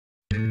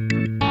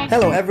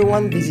Hello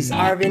everyone, this is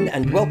Arvin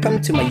and welcome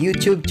to my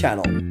YouTube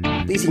channel.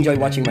 Please enjoy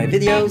watching my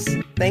videos.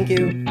 Thank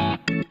you.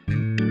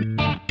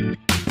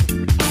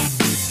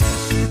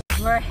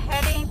 We're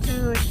heading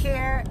to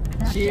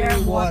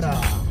Shearwater.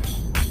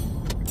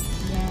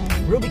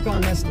 Yeah.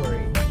 Rubicon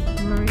Estuary.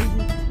 Where is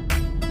it?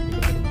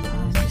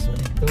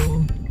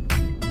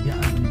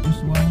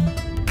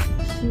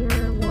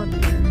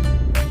 Shearwater.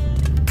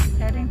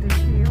 Heading to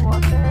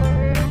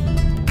Shearwater.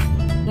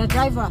 The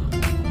driver.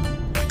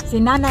 Si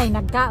nanay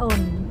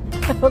nagkaon.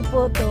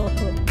 Photo.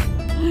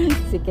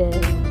 Sige.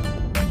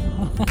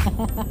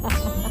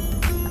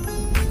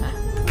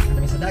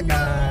 Kami sa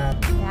dagat.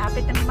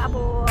 Hapit na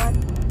maabot.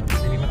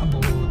 Hindi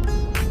maabot.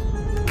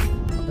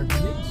 Water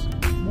village.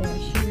 There,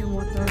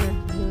 Shearwater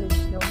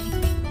village daw.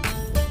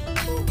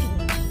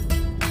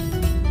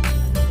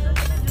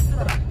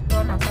 Ito,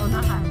 nasa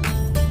unahan.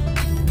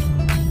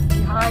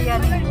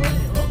 Ihayan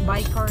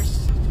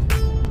bikers.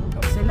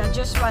 Sila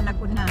Joshua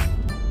naguna.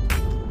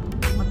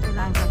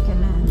 Matulang sa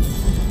kanan.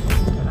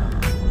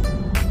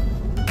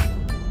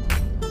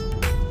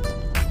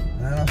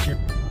 Ship.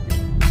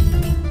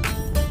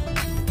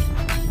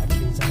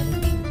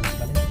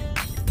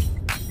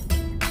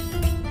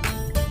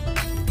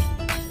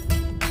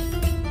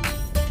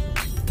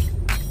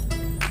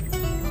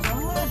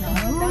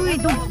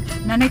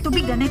 Nanay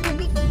tubig, nanay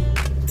tubig.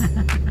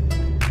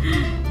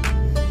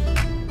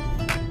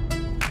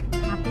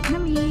 Kapit na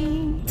mi.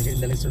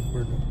 Dali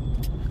surfboard.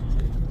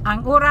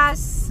 Ang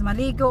oras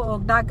maligo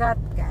og dagat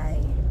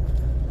kay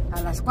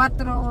alas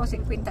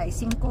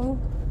 4:55.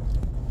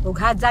 Ug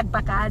hajag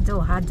pa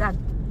kaadto, hajag.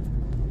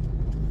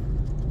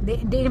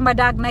 Di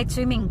madag night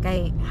swimming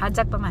kay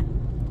hajag pa man.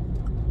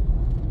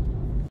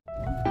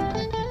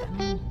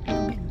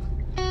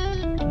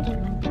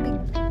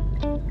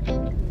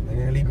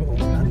 Naligo ko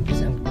sa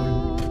isang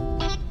pool.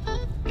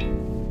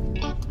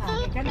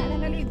 Kana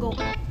na naligo.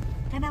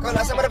 Kol,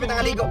 asa ba dapat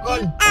naligo,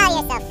 Kol?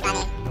 You're so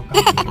funny.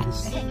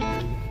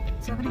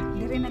 So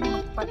dire na ni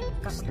magpark.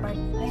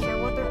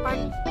 Shearwater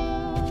Park.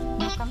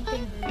 No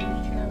camping.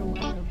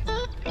 Shearwater.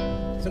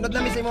 Sunod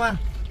na misi mo ha.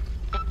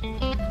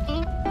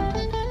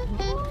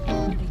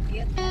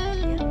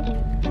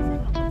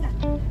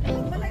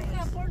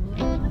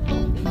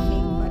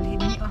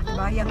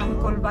 Bayang ang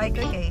call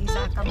bike kay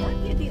isa ka mo.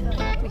 Uy,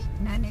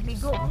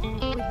 naniligo.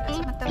 Uy,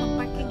 asa man tanong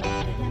parking?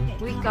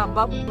 Uy, ka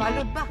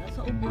balod ba?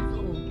 Sa ubo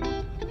ko.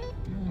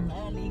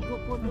 Naligo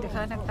po. Hindi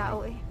ka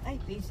nagtao eh. Ay,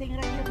 pising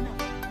ra yun na.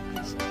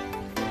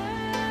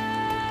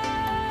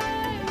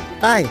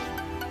 Tay,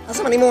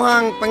 asa man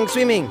imuhang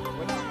pang-swimming?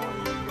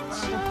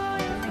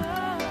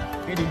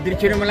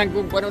 Diretso naman lang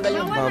kung ano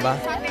tayo. Bawal ba?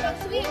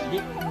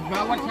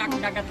 Bawal sa akin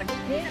dagat.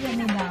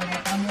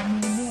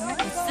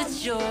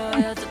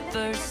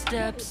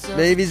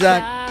 Baby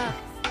Zach.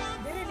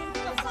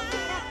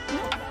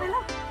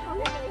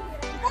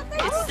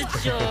 It's the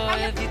joy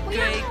of your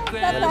great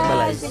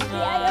Balay.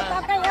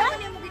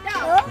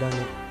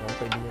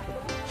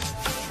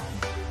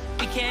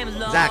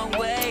 Zach.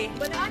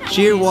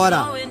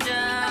 Shearwater.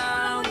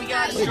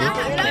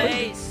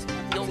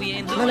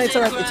 No, it's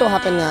alright. It's so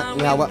happen nga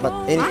nihawa, but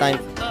anytime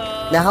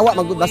nihawa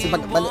magud basi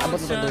pag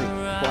abot sa doon.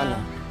 Kuan na.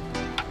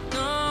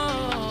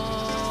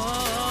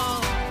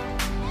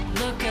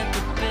 Look at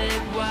the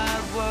big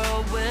wide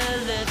world we're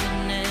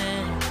living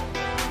in.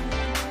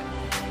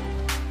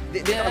 Di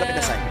ka malapit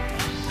na side.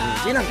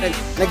 Sige lang,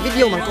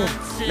 nag-video man ko.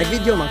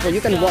 Nag-video man ko.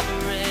 You can walk.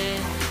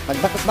 Pag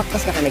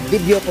baktas ka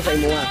nag-video ko sa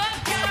imuha.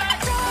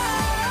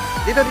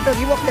 Dito,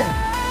 i-walk din.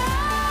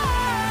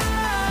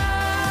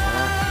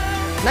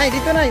 Nay,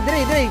 dito na,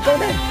 dire, go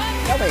na.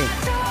 Kabay.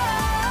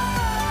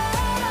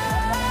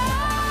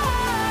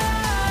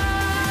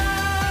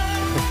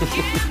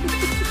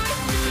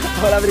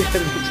 Wala ba dito?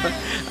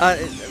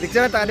 Dito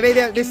na ta,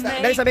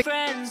 dali sabi.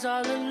 Friends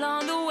all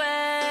along the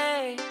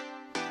way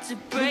to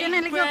break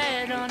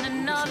bread on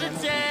another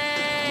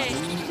day.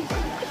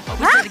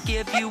 Always try to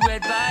give you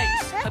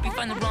advice, help you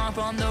find the wrong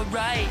from the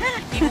right.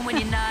 Even when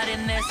you're not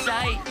in their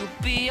sight, you'll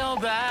be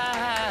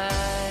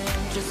alright.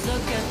 Just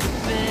look at the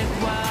big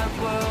wide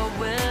world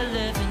we're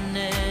living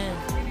in.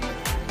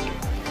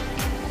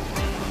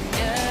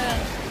 Yeah,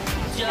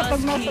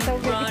 just keep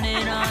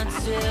running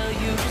until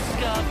you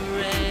discover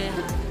it.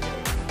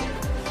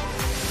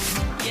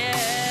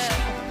 Yeah,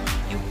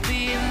 you'll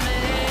be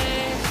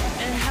amazed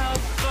at how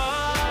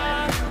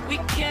far we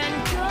can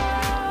go.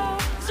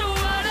 So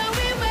what are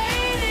we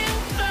waiting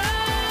for?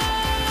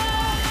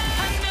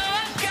 I know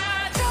I've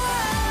got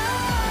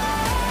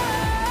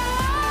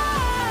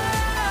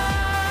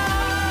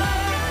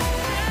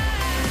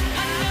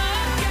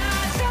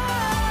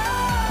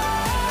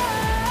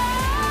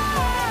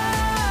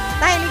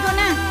Tay, ligo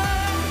na.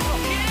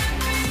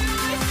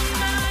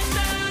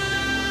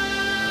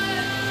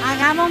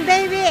 Ang among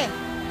baby.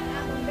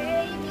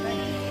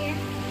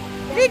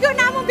 Ligo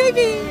na among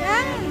baby.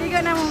 Ha? Ligo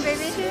na among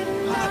baby.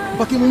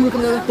 Pakimungo ka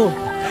na to.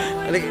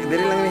 Alik,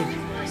 diri lang ni.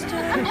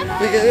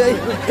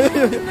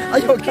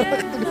 Ayaw ka.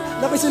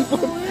 Dapat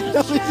cellphone.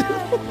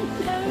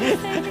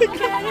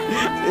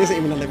 Sa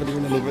imo na live, di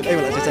mo na live. Ay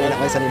wala siya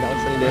sanina, sanina ako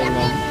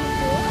sanina.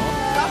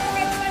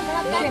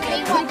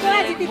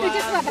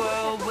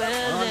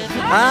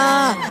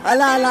 Ah,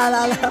 ala.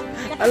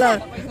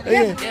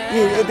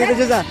 Dito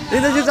Jusa.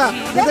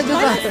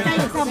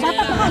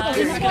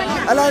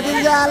 Ala,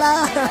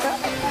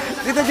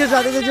 Dito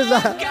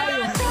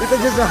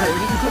Jusa.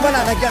 Kumana,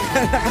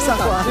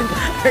 nagkakasako.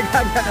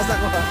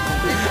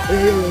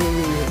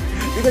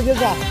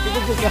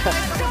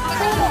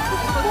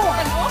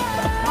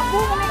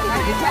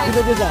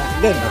 Dito Jusa.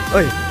 Gan.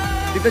 Oy.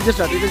 Dito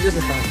Jusa.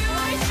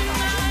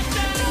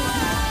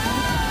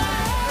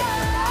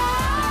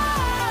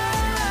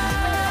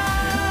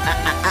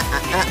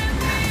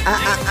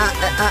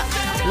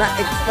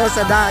 Na-expose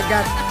sa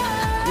dagat.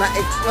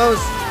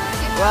 Na-expose.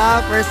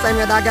 Wow, first time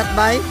na dagat,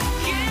 bay.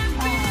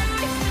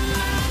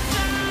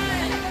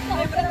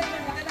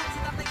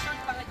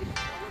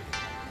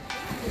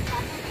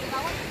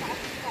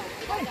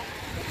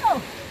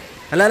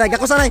 Hala,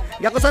 gako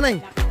sanay.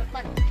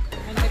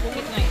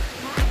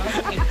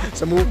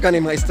 Sa mukha ni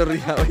mga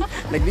istorya.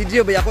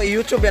 Nag-video ba ako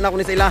i-YouTube yan ako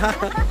ni sa ilaha.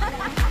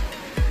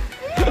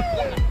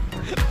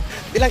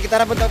 Bilang kita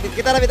ra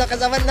bitaw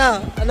kasabot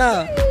na.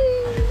 Ano?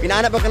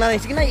 Pinaana ba ka na?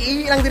 Sige na,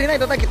 iilang diri na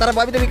ito ta. Kita ra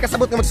ba bitaw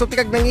kasabot nga magsulti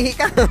kag nangihi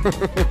ka.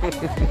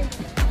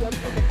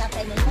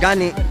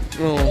 Gani.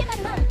 Oo.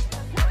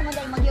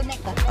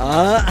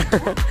 Ah.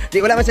 Di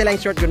wala man sila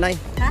yung short gunay.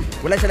 Ha?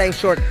 Wala sila yung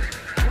short.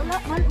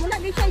 Wala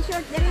di siya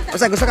short.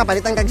 Usa gusto ka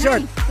palitan kag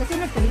short. Kasi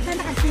nagpalitan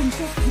na kag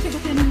swimsuit. Hindi ko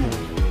kaya nimo.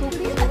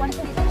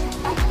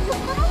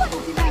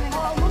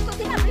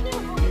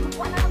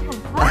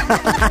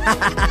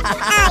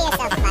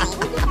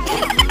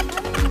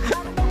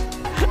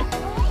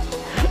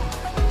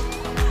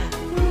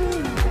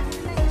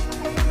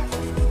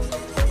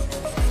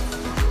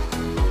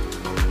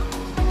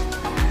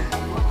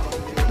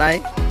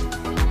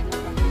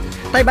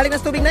 Tay, balik na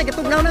sa tubig na,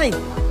 kitugnaw na eh.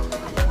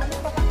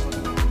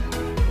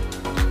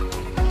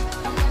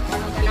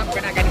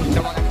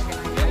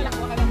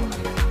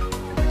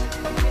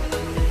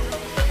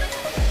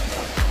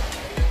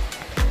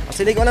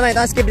 Silig ko na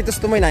na, skip dito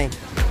sa tumoy na eh.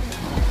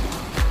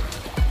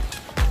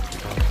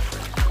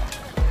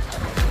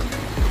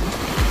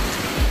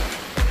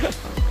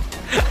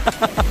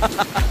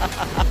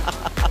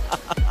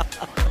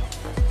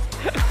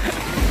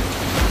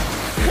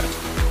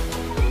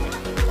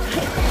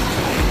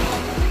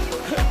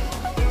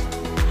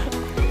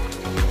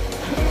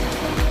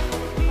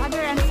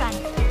 Mother and son.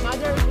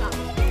 Mother and son.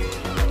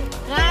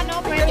 No,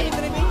 pwede.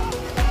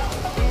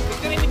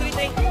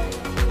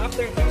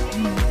 After.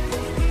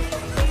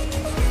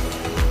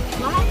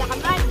 Mahal,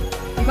 takanay.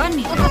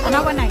 Gani,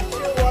 tanawan na.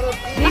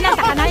 Di na,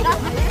 takanay.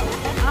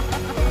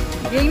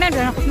 Ging na,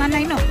 doon ako sa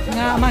nanay, no?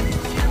 Nga mag...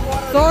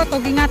 To,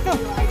 togi nga to.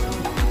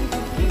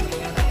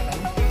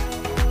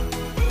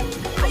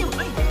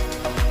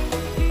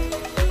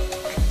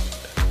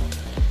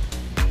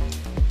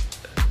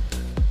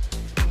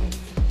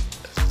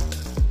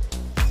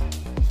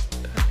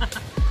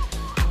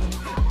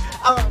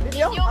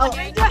 Video?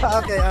 Okay.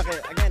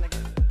 Again.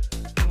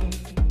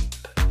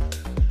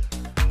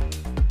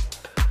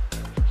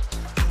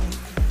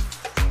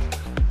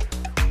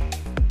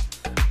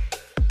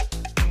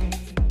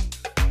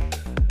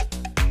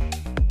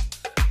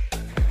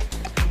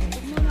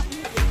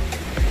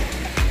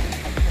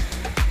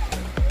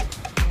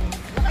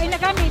 Ay,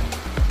 nagamit.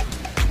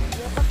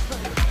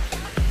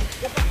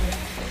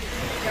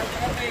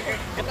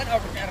 Katan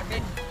ako kay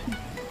Arvin.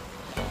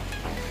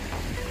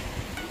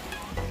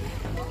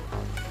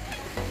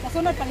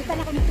 Kasunod, palitan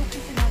ako ng 2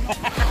 piece mo.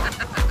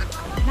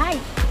 Nay,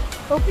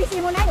 2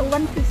 piece mo na,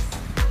 1 piece.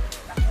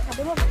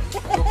 Sabi mo.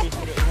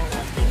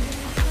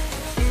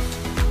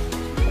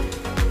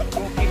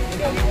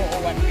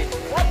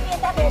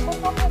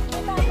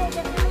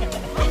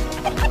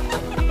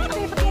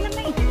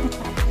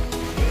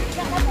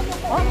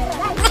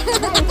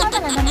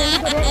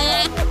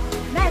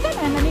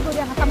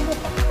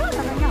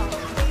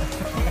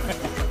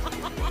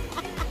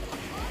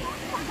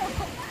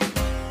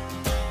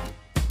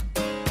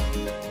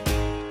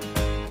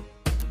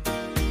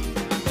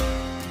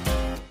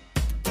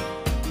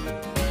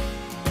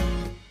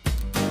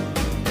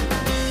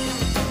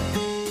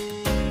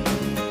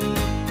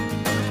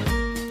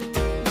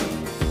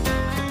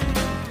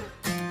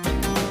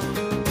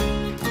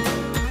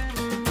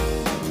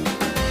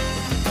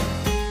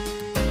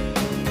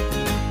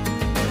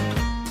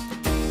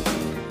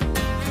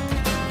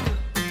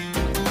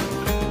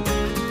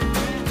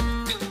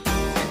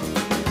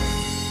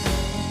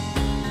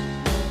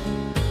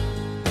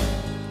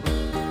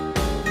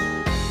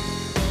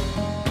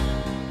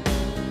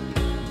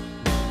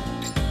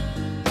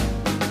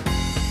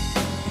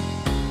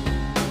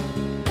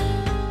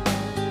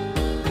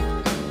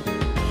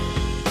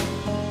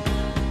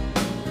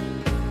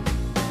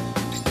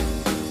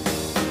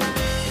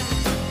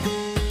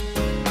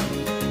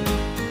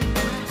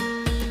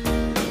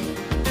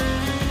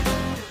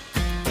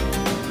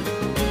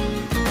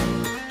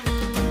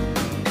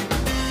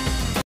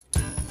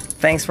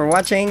 Thanks for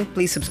watching.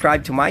 Please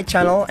subscribe to my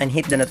channel and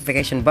hit the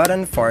notification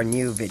button for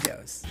new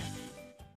videos.